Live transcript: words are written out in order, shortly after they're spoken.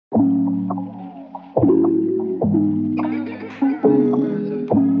Tell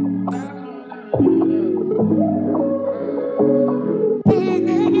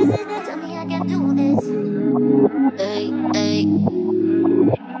me I can do this. Hey, hey.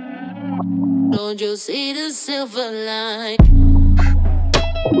 Don't you see the silver line?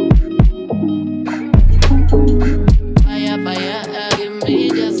 Fire, fire, give me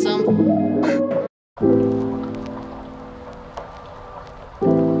just some.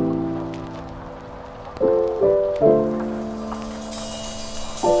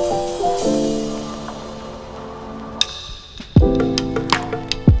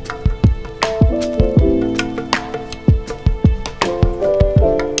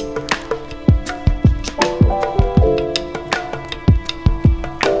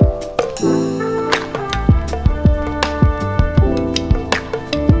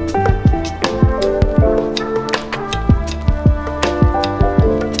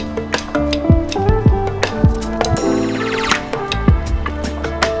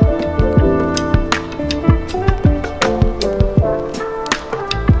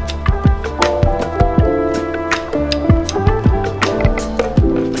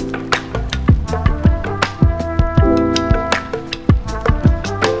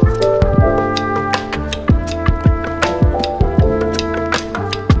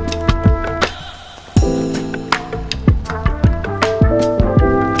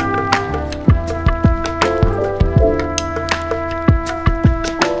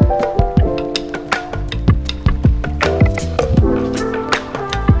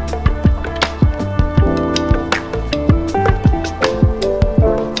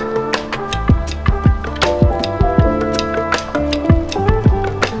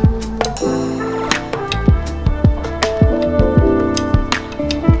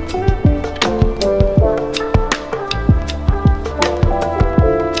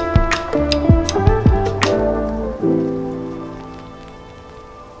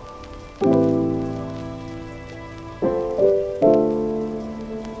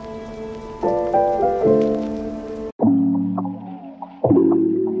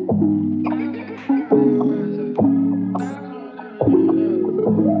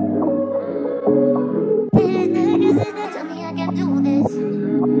 Tell me I can do this.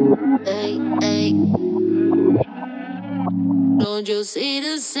 Hey, hey. Don't you see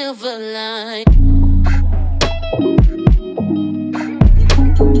the silver line?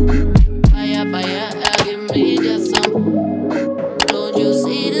 Fire, fire, give me just some. Don't you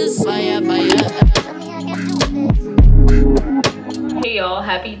see this? Fire, fire. Tell me I can do this. Hey y'all,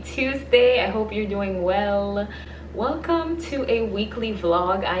 happy Tuesday. I hope you're doing well. Welcome to a weekly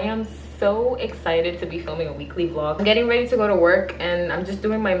vlog. I am so excited to be filming a weekly vlog. I'm getting ready to go to work and I'm just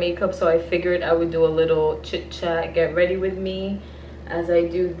doing my makeup, so I figured I would do a little chit chat, get ready with me as I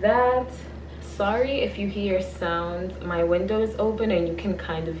do that. Sorry if you hear sounds. My window is open and you can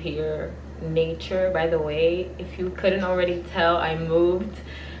kind of hear nature. By the way, if you couldn't already tell, I moved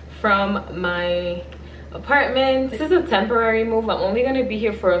from my apartment. This is a temporary move. I'm only gonna be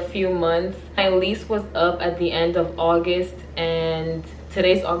here for a few months. My lease was up at the end of August and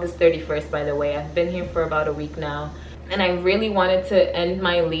today's August 31st, by the way. I've been here for about a week now and I really wanted to end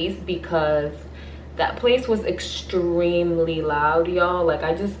my lease because that place was extremely loud, y'all. Like,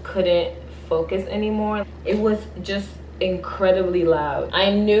 I just couldn't focus anymore. It was just incredibly loud.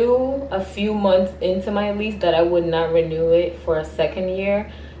 I knew a few months into my lease that I would not renew it for a second year.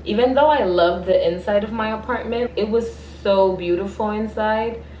 Even though I loved the inside of my apartment, it was so beautiful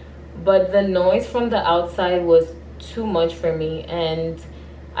inside, but the noise from the outside was too much for me. And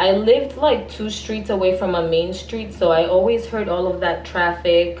I lived like 2 streets away from a main street, so I always heard all of that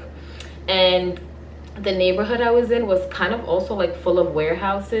traffic. And the neighborhood I was in was kind of also like full of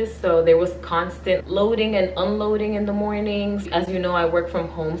warehouses, so there was constant loading and unloading in the mornings. As you know, I work from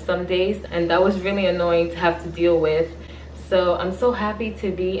home some days and that was really annoying to have to deal with. So I'm so happy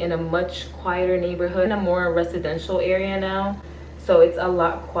to be in a much quieter neighborhood, in a more residential area now, so it's a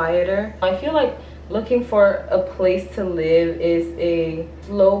lot quieter. I feel like looking for a place to live is a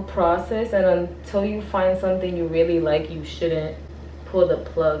slow process, and until you find something you really like, you shouldn't pull the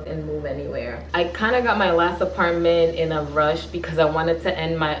plug and move anywhere. I kind of got my last apartment in a rush because I wanted to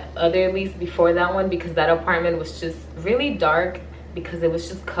end my other lease before that one, because that apartment was just really dark because it was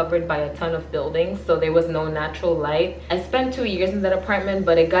just covered by a ton of buildings, so there was no natural light. I spent 2 years in that apartment,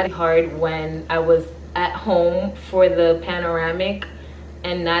 but it got hard when I was at home for the panoramic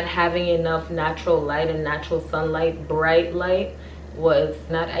and not having enough natural light and natural sunlight, bright light. was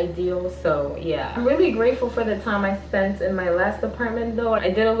not ideal. So yeah, I'm really grateful for the time I spent in my last apartment though. I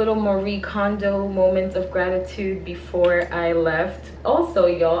did a little Marie Kondo moments of gratitude before I left. Also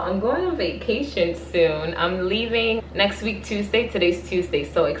y'all, I'm going on vacation soon. I'm leaving next week Tuesday. Today's Tuesday,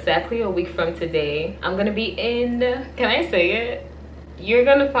 so exactly a week from today I'm gonna be in, can I say it? You're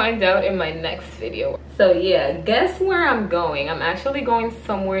gonna find out in my next video. So yeah, guess where I'm going. I'm actually going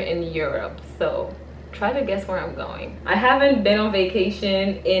somewhere in Europe, so try to guess where I'm going. I haven't been on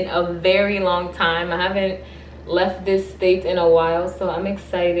vacation in a very long time. I haven't left this state in a while, so I'm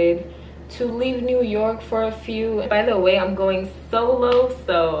excited to leave New York for a few. By the way, I'm going solo,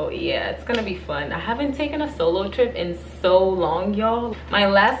 so yeah, it's gonna be fun. I haven't taken a solo trip in so long, y'all. My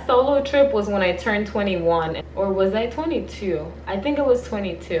last solo trip was when I turned 21, or was I 22? I think it was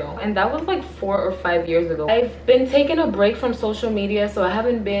 22, and that was like 4 or 5 years ago. I've been taking a break from social media, so I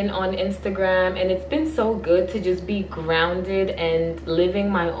haven't been on Instagram, and it's been so good to just be grounded and living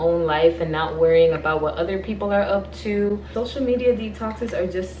my own life and not worrying about what other people are up to. Social media detoxes are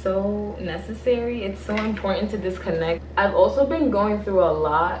just so necessary. It's so important to disconnect. I've also been going through a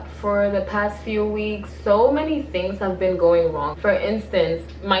lot for the past few weeks. So many things have been going wrong. For instance,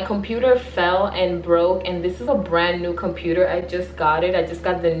 my computer fell and broke, and this is a brand new computer. I just got it. I just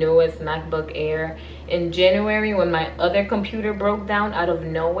got the newest MacBook Air in January when my other computer broke down out of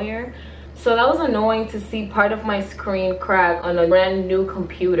nowhere. So that was annoying to see part of my screen crack on a brand new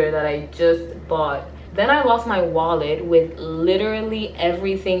computer that I just bought. Then I lost my wallet with literally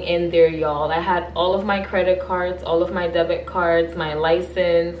everything in there, y'all. I had all of my credit cards, all of my debit cards, my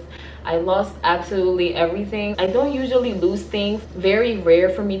license. I lost absolutely everything. I don't usually lose things. Very rare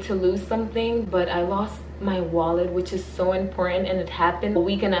for me to lose something, but I lost my wallet, which is so important, and it happened a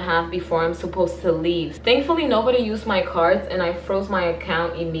week and a half before I'm supposed to leave. Thankfully, nobody used my cards and I froze my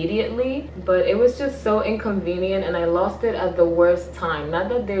account immediately, but it was just so inconvenient and I lost it at the worst time. Not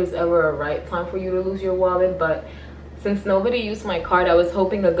that there's ever a right time for you to lose your wallet, but since nobody used my card, I was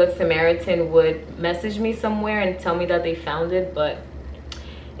hoping a good Samaritan would message me somewhere and tell me that they found it, but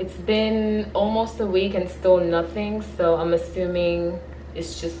it's been almost a week and still nothing, so I'm assuming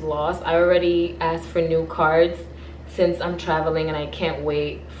it's just lost. I already asked for new cards since I'm traveling and I can't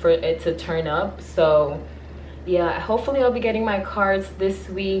wait for it to turn up. So yeah, hopefully I'll be getting my cards this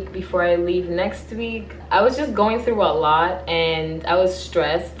week before I leave next week. I was just going through a lot and I was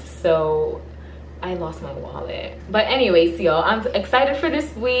stressed, so I lost my wallet. But anyways, y'all, I'm excited for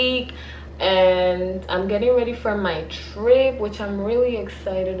this week and I'm getting ready for my trip, which I'm really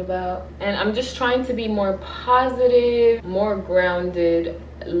excited about. And I'm just trying to be more positive, more grounded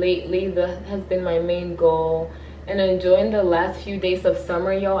lately. That has been my main goal. And enjoying the last few days of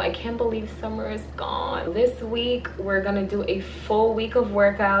summer, y'all. I can't believe summer is gone. This week we're gonna do a full week of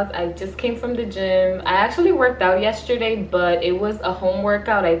workouts. I just came from the gym. I actually worked out yesterday, but it was a home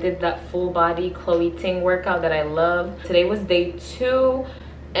workout. I did that full body Chloe Ting workout that I love. Today was day 2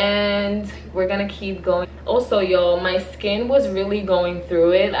 and we're gonna keep going. Also, y'all, my skin was really going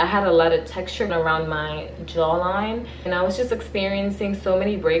through it. I had a lot of texture around my jawline and I was just experiencing so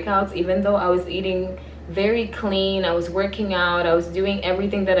many breakouts, even though I was eating very clean, I was working out, I was doing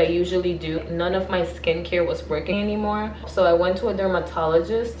everything that I usually do. None of my skincare was working anymore. So I went to a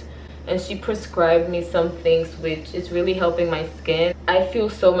dermatologist and she prescribed me some things which is really helping my skin. I feel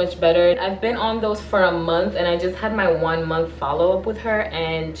so much better. I've been on those for a month and I just had my 1-month follow-up with her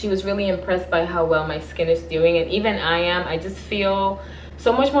and she was really impressed by how well my skin is doing, and even I am. I just feel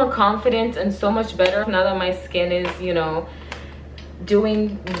so much more confident and so much better now that my skin is, you know,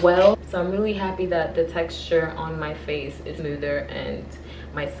 doing well. So I'm really happy that the texture on my face is smoother and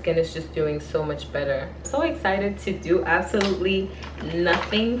my skin is just doing so much better. So excited to do absolutely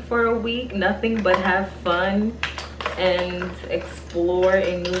nothing for a week, nothing but have fun and explore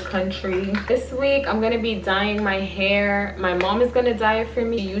a new country. This week I'm gonna be dyeing my hair. My mom is gonna dye it for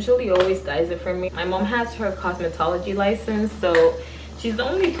me. She usually always dyes it for me. My mom has her cosmetology license, so she's the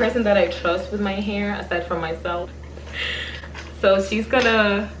only person that I trust with my hair aside from myself. So she's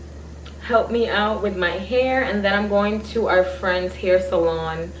gonna help me out with my hair, and then I'm going to our friend's hair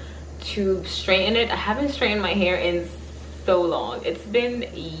salon to straighten it. I haven't straightened my hair in so long. It's been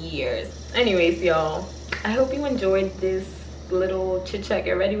years. Anyways, y'all, I hope you enjoyed this little chit chat.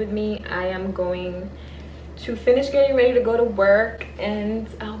 Get ready with me. I am going to finish getting ready to go to work and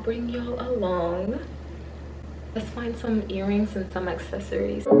I'll bring y'all along. Let's find some earrings and some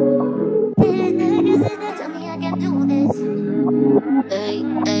accessories. Tell me I can do this. Hey,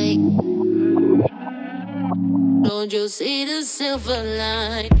 hey. Don't you see the silver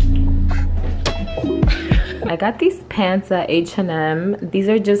line? I got these pants at H&M. These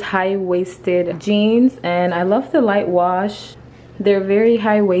are just high-waisted jeans and I love the light wash. They're very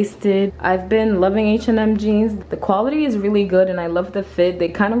high-waisted. I've been loving H&M jeans. The quality is really good and I love the fit. They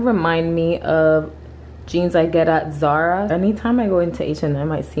kind of remind me of jeans I get at Zara. Anytime I go into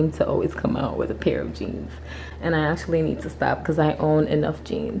H&M, I seem to always come out with a pair of jeans. And I actually need to stop because I own enough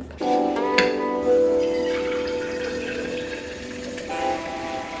jeans.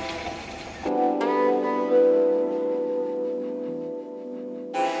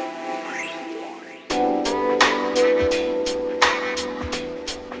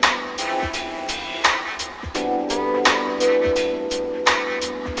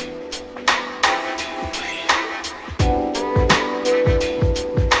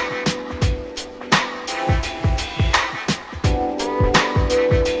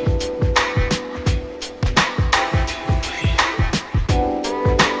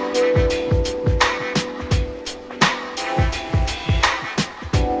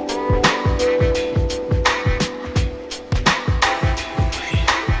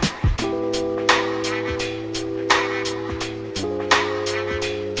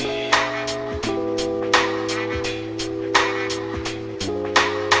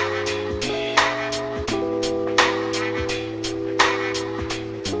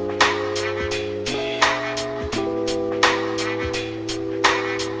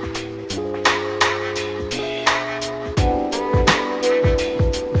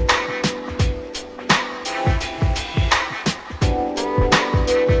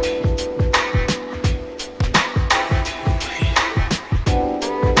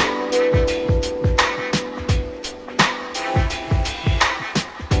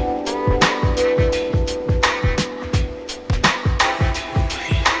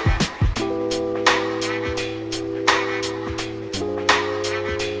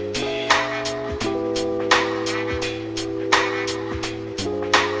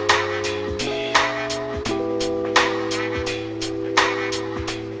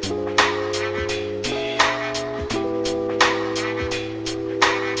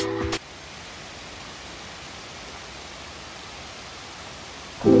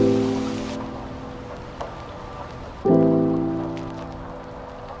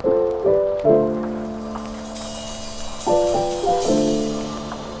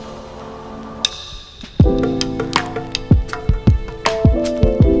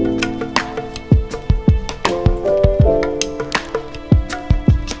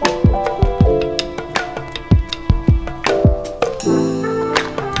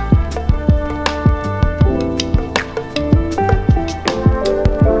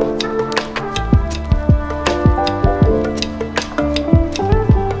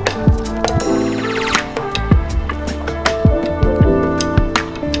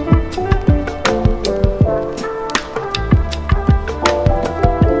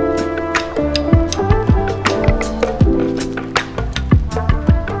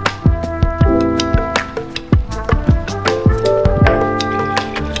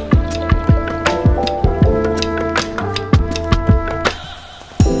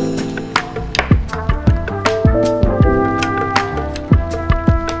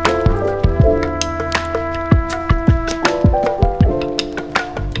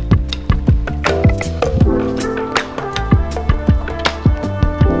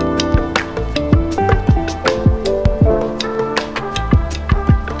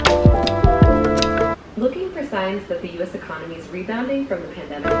 That the US economy is rebounding from the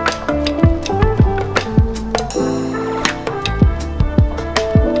pandemic.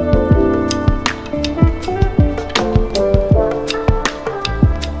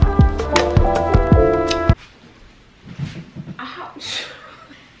 Ouch.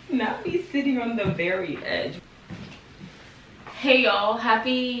 Not me sitting on the very edge. Hey y'all,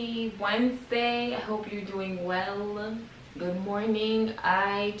 happy Wednesday. I hope you're doing well. Good morning.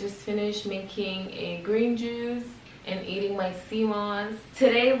 I just finished making a green juice and eating my sea moss.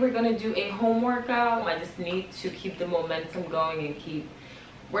 Today we're gonna do a home workout. I just need to keep the momentum going and keep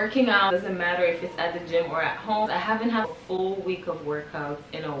working out. Doesn't matter if it's at the gym or at home. I haven't had a full week of workouts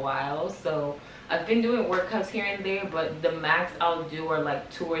in a while, so I've been doing workouts here and there, but the max I'll do are like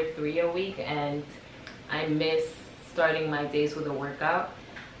 2 or 3 a week, and I miss starting my days with a workout.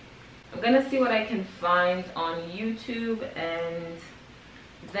 I'm gonna see what I can find on YouTube, and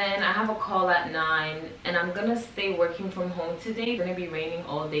then I have a call at 9, and I'm gonna stay working from home today. It's gonna be raining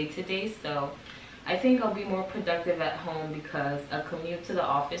all day today, so I think I'll be more productive at home because a commute to the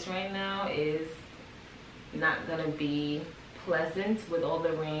office right now is not gonna be pleasant with all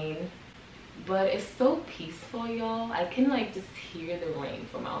the rain. But it's so peaceful, y'all. I can like just hear the rain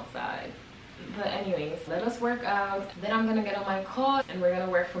from outside. But anyways, let us work out. Then I'm gonna get on my call and we're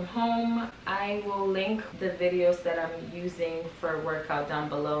gonna work from home. I will link the videos that I'm using for workout down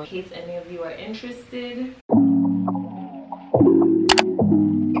below in case any of you are interested.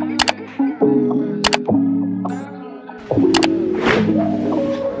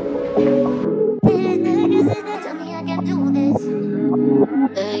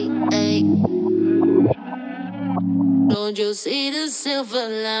 Hey, hey. Don't you see the silver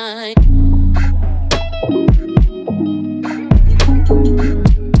line?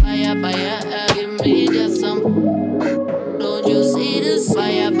 Fire, fire, give me just some. Don't you see this?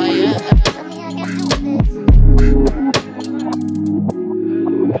 Fire, fire. Tell me I can do this.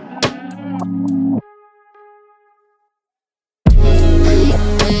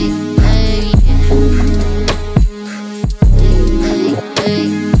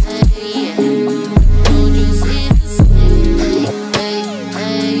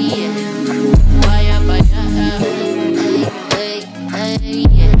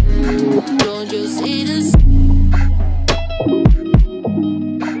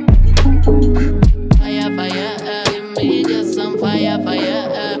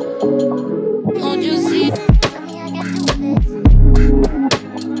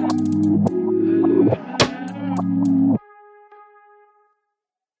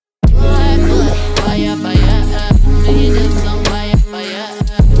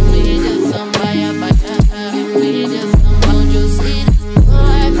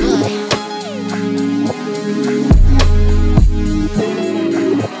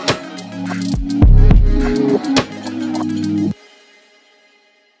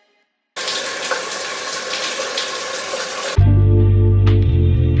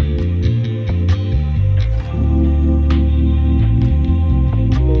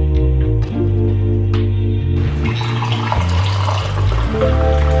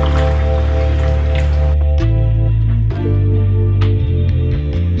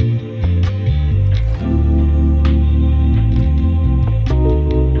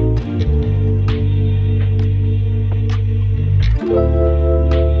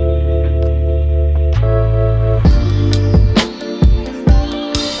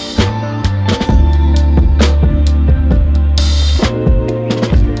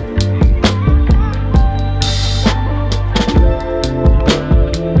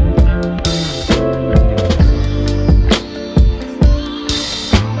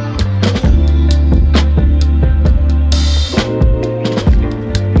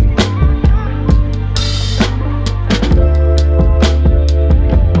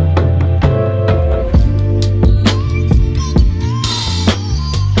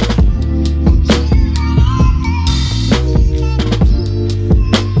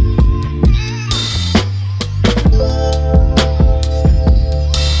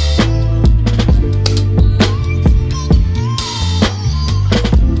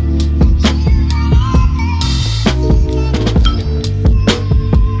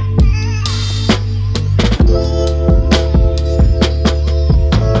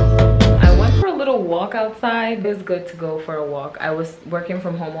 Outside, it was good to go for a walk. I was working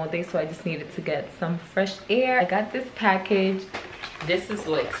from home all day, so I just needed to get some fresh air. I got this package. This is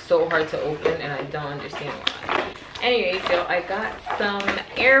like so hard to open and I don't understand why. Anyway, so I got some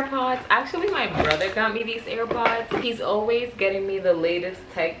AirPods. Actually, my brother got me these AirPods. He's always getting me the latest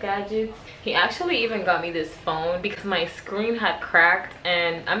tech gadgets. He actually even got me this phone because my screen had cracked,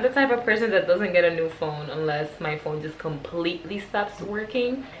 and I'm the type of person that doesn't get a new phone unless my phone just completely stops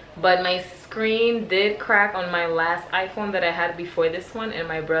working. But my screen did crack on my last iPhone that I had before this one, and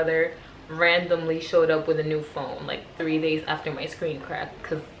my brother randomly showed up with a new phone like 3 days after my screen cracked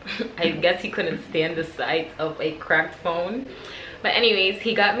because I guess he couldn't stand the sight of a cracked phone. But anyways,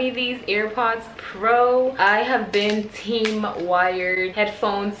 he got me these AirPods Pro. I have been team wired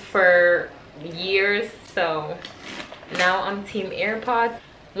headphones for years, so now I'm team AirPods.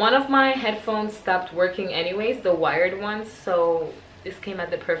 One of my headphones stopped working anyways, the wired ones, so this came at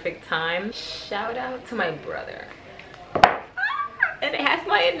the perfect time. Shout out to my brother. And it has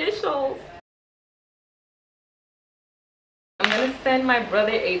my initials. I'm gonna send my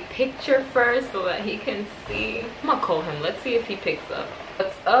brother a picture first so that he can see. I'm gonna call him. Let's see if he picks up.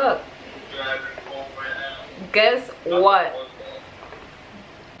 What's up? Guess what?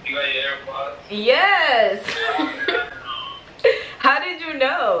 You got your AirPods? Yes! How did you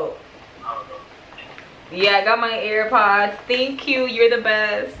know? I don't know. Yeah, I got my AirPods. Thank you. You're the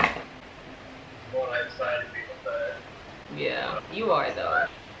best. Well, I decided to be the best. Yeah, you are though.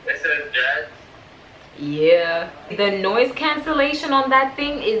 It says Jazz. Yeah. The noise cancellation on that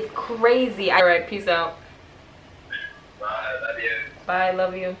thing is crazy. Alright, peace out. Bye, love you. Bye,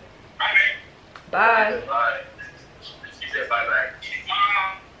 love you. Bye. Bye. Bye. She said bye bye.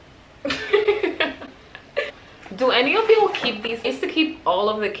 Do any of you keep these? I used to keep all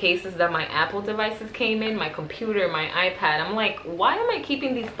of the cases that my Apple devices came in, my computer, my iPad. I'm like, why am I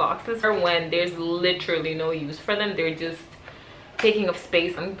keeping these boxes for when there's literally no use for them? They're just taking up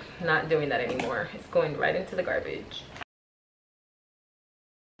space. I'm not doing that anymore. It's going right into the garbage.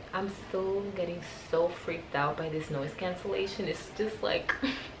 I'm still getting so freaked out by this noise cancellation. It's just like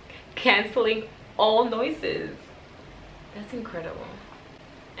canceling all noises. That's incredible.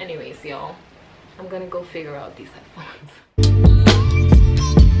 Anyways, y'all, I'm gonna go figure out these headphones.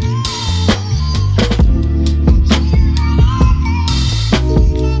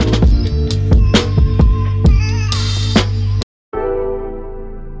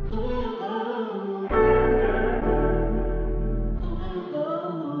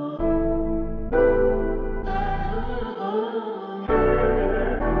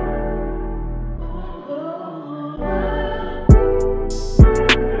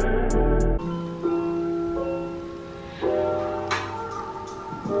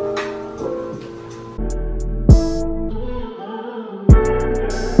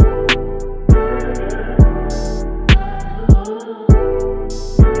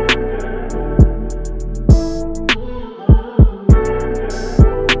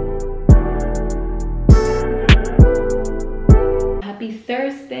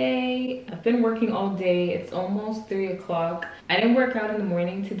 Thursday. I've been working all day. It's almost 3 o'clock. I didn't work out in the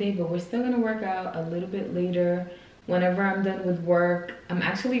morning today, but we're still gonna work out a little bit later whenever I'm done with work. I'm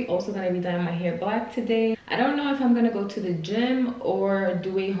actually also gonna be dyeing my hair black today. I don't know if I'm gonna go to the gym or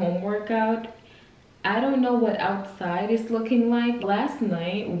do a home workout. I don't know what outside is looking like. Last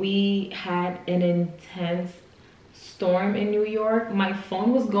night we had an intense storm in New York. My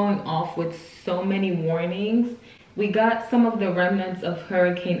phone was going off with so many warnings. We got some of the remnants of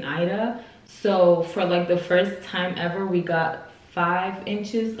Hurricane Ida. So for like the first time ever, we got 5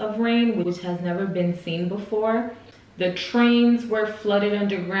 inches of rain, which has never been seen before. The trains were flooded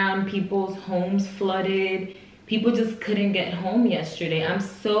underground, people's homes flooded. People just couldn't get home yesterday. I'm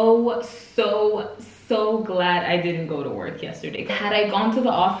so glad I didn't go to work yesterday. Had I gone to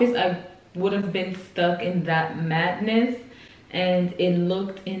the office, I would have been stuck in that madness, and it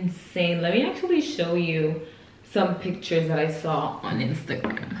looked insane. Let me actually show you some pictures that I saw on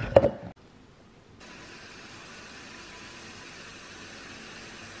Instagram.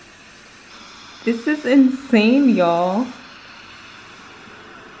 This is insane, y'all.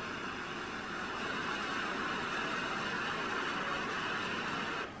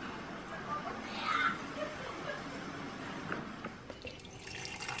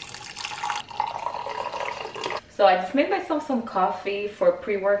 So I just made myself some coffee for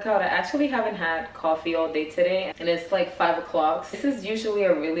pre-workout. I actually haven't had coffee all day today, and it's like 5 o'clock. This is usually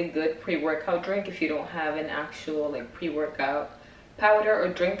a really good pre-workout drink if you don't have an actual like pre-workout powder or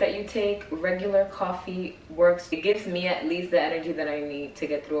drink that you take. Regular coffee works. It gives me at least the energy that I need to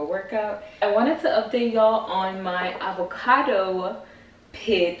get through a workout. I wanted to update y'all on my avocado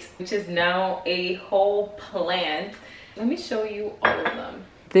pit, which is now a whole plant. Let me show you all of them.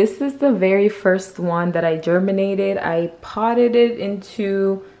 This is the very first one that I germinated. I potted it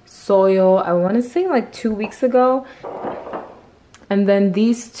into soil, I want to say like 2 weeks ago. And then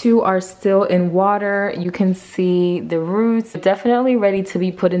these two are still in water. You can see the roots. Definitely ready to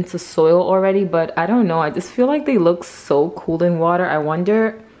be put into soil already, but I don't know. I just feel like they look so cool in water. I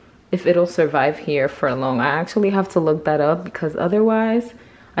wonder if it'll survive here for long. I actually have to look that up because otherwise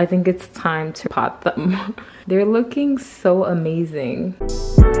I think it's time to pot them. They're looking so amazing.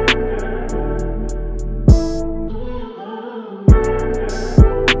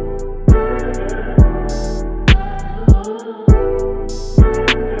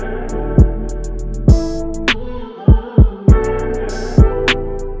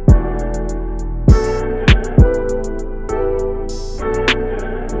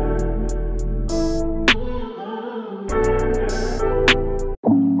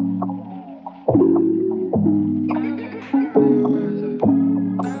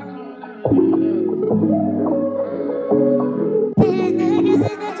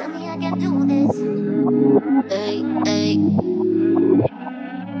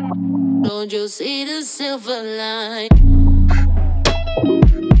 Don't you see the silver line?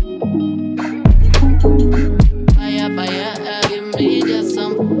 Fire, fire, give me just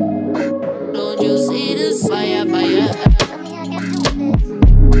some. Don't you see this fire, fire?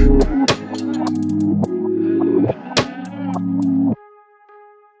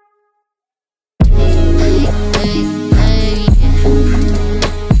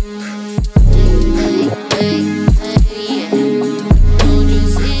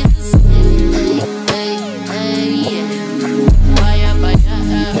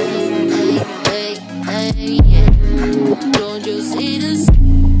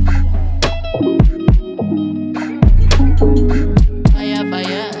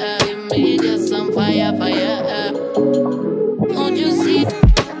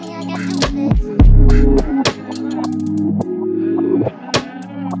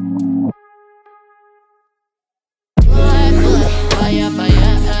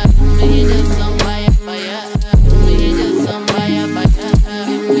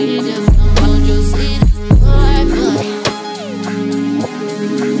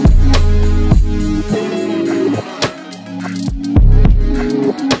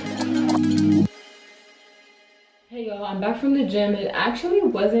 actually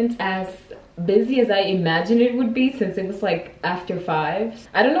wasn't as busy as I imagined it would be, since it was like after 5.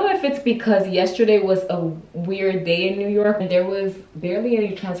 I don't know if it's because yesterday was a weird day in New York and there was barely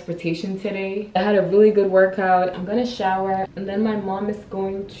any transportation today. I had a really good workout. I'm gonna shower and then my mom is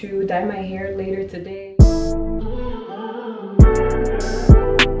going to dye my hair later today.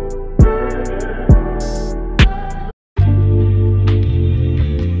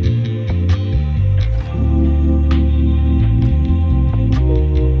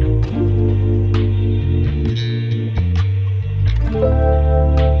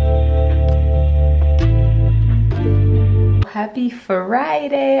 Happy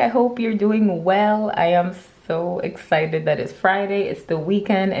Friday. I hope you're doing well. I am so excited that it's Friday. It's the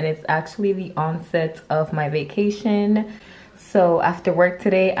weekend and it's actually the onset of my vacation. So after work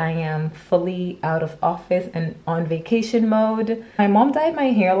today, I am fully out of office and on vacation mode. My mom dyed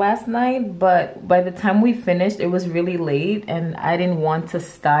my hair last night, but by the time we finished, it was really late and I didn't want to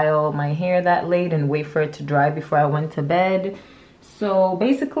style my hair that late and wait for it to dry before I went to bed. So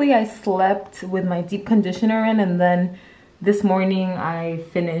basically I slept with my deep conditioner in, and then this morning I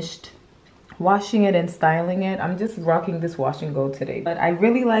finished washing it and styling it. I'm just rocking this wash and go today. But I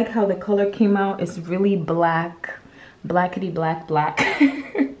really like how the color came out. It's really black, blackety black.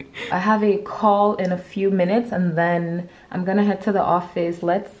 I have a call in a few minutes and then I'm gonna head to the office.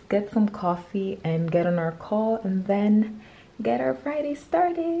 Let's get some coffee and get on our call and then get our Friday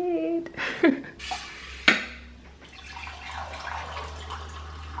started.